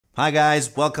Hi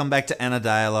guys, welcome back to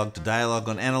Dialogue, the dialogue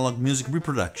on analog music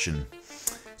reproduction.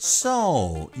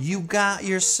 So, you got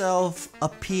yourself a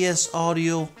PS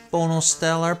Audio Phono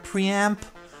Stellar preamp?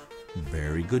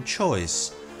 Very good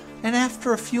choice. And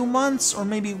after a few months or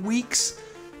maybe weeks,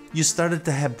 you started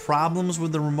to have problems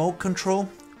with the remote control?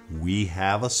 We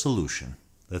have a solution.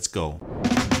 Let's go.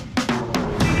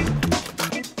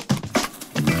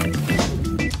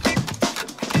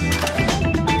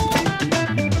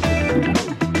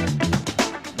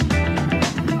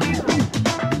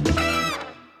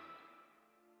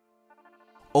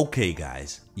 Okay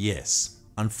guys, yes,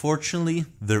 unfortunately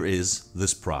there is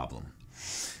this problem.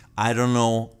 I don't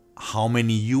know how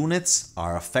many units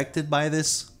are affected by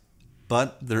this,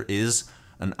 but there is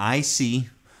an IC,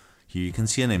 here you can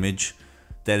see an image,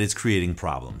 that is creating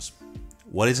problems.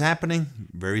 What is happening?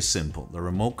 Very simple. The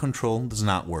remote control does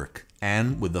not work.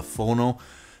 And with the Phono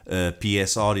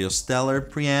PS Audio Stellar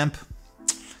preamp,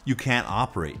 you can't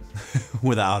operate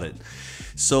without it.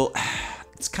 So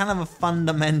it's kind of a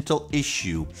fundamental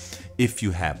issue if you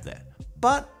have that.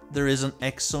 But there is an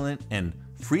excellent and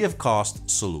free of cost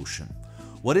solution.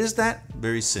 What is that?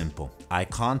 Very simple. I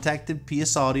contacted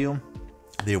PS Audio.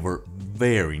 They were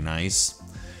very nice.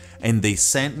 And they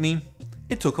sent me,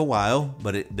 it took a while,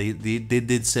 but they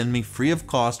did send me free of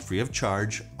cost, free of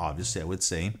charge, obviously I would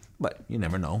say, but you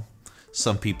never know.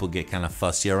 Some people get kind of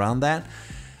fussy around that.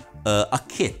 A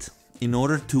kit in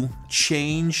order to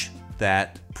change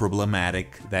that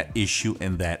problematic, that issue,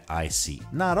 and that IC.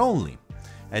 Not only,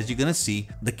 as you're gonna see,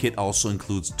 the kit also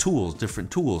includes tools, different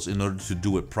tools, in order to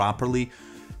do it properly,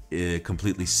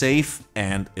 completely safe,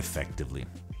 and effectively.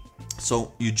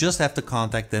 So you just have to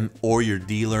contact them or your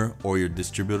dealer or your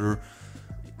distributor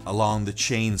along the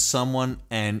chain, someone,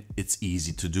 and it's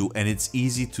easy to do. And it's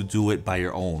easy to do it by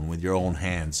your own, with your own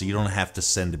hands. So you don't have to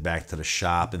send it back to the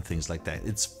shop and things like that.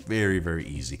 It's very, very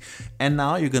easy. And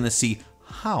now you're gonna see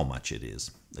how much it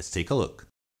is. Let's take a look.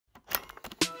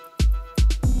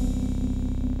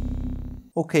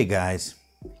 Okay guys,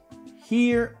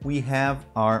 here we have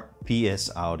our PS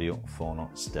Audio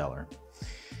Phono Stellar.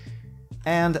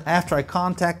 And after I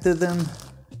contacted them,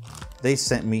 they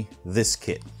sent me this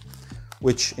kit,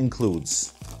 which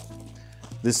includes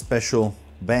this special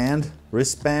band,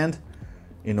 wristband,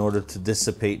 in order to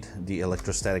dissipate the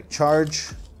electrostatic charge,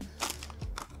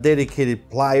 dedicated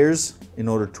pliers in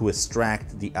order to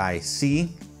extract the IC,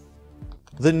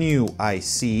 the new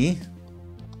IC,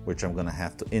 which I'm gonna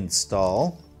have to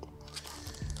install,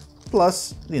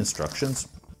 plus the instructions.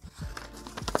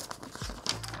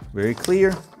 Very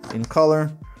clear, in color.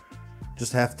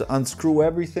 Just have to unscrew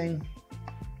everything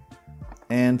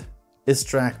and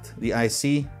extract the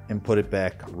IC and put it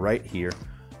back right here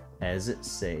as it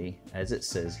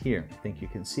says here. I think you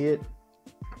can see it.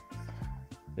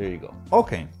 There you go.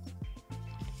 Okay.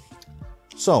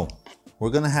 So we're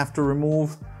gonna have to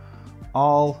remove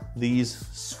all these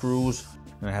screws.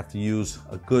 I'm gonna have to use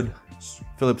a good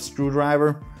Phillips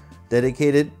screwdriver,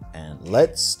 dedicated, and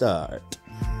let's start.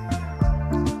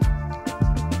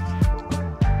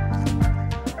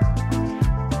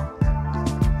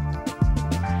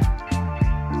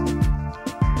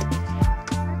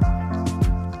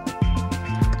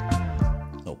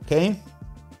 Okay,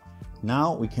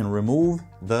 now we can remove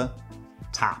the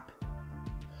top.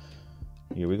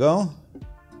 Here we go.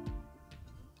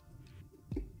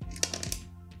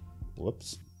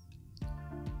 Whoops.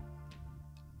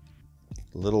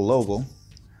 The little logo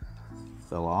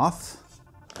fell off.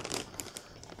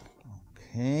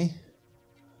 Okay.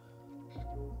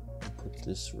 Put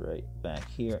this right back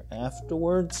here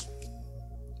afterwards.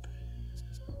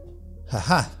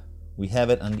 Haha, we have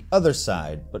it on the other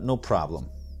side, but no problem.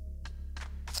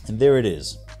 And there it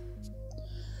is.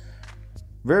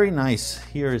 Very nice.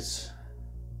 Here it's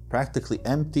practically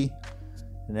empty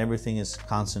and everything is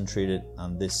concentrated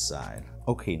on this side.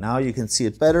 Okay, now you can see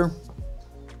it better.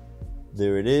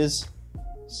 There it is.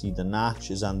 See, the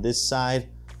notch is on this side.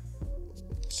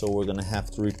 So we're gonna have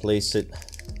to replace it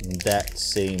in that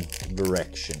same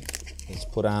direction. Let's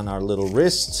put on our little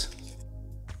wrist.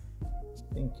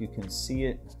 I think you can see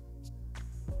it.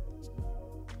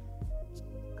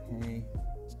 Okay.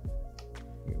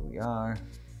 Here we are.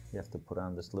 You have to put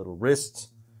on this little wrist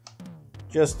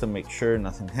just to make sure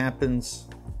nothing happens,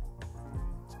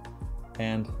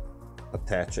 and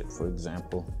attach it, for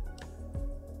example,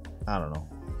 I don't know,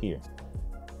 here.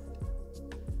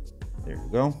 There you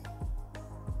go.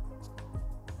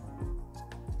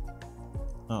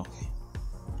 Okay.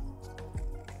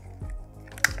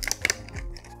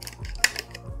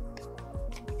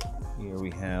 Here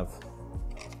we have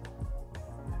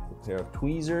a pair of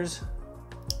tweezers.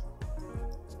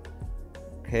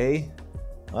 Okay,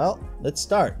 Well, let's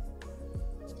start.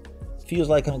 Feels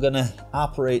like I'm gonna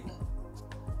operate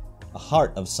a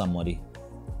heart of somebody.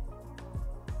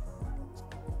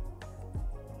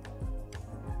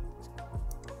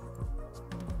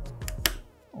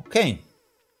 Okay.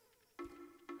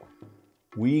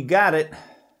 We got it.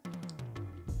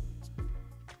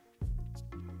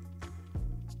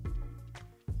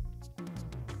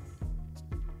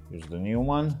 Here's the new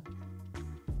one.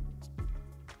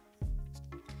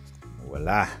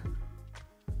 Voila.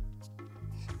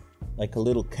 Like a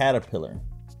little caterpillar.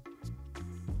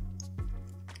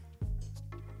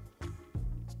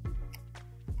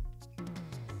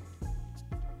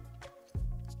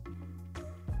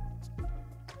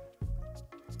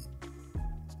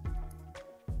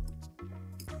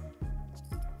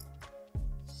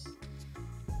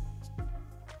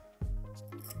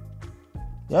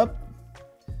 Yep.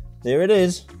 There it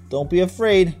is. Don't be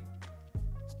afraid.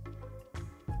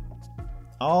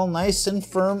 All nice and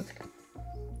firm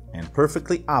and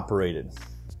perfectly operated.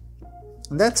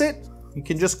 And that's it. You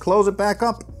can just close it back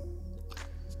up.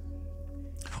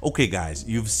 Okay guys,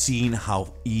 you've seen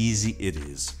how easy it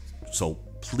is. So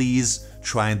please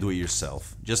try and do it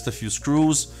yourself. Just a few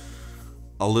screws,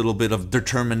 a little bit of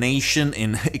determination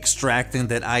in extracting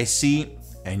that IC,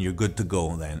 and you're good to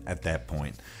go then at that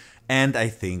point. And I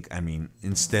think, I mean,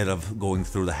 instead of going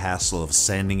through the hassle of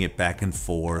sending it back and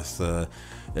forth,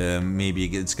 maybe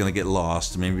it's gonna get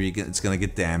lost, maybe it's gonna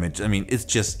get damaged. I mean, it's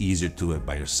just easier to do it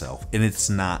by yourself, and it's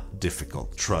not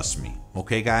difficult, trust me.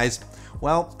 Okay guys?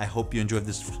 Well, I hope you enjoyed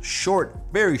this short,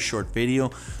 very short video,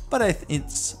 but I think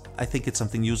it's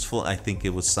something useful. I think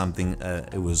it was something,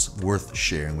 it was worth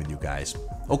sharing with you guys.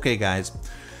 Okay guys,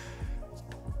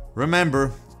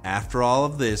 remember, after all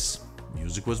of this,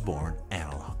 music was born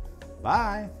analog.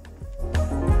 Bye!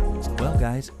 Well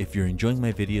guys, if you're enjoying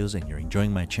my videos and you're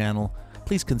enjoying my channel,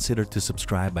 please consider to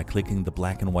subscribe by clicking the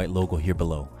black and white logo here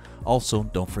below. Also,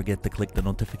 don't forget to click the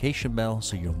notification bell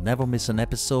so you'll never miss an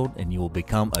episode and you will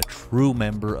become a true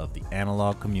member of the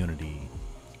analog community.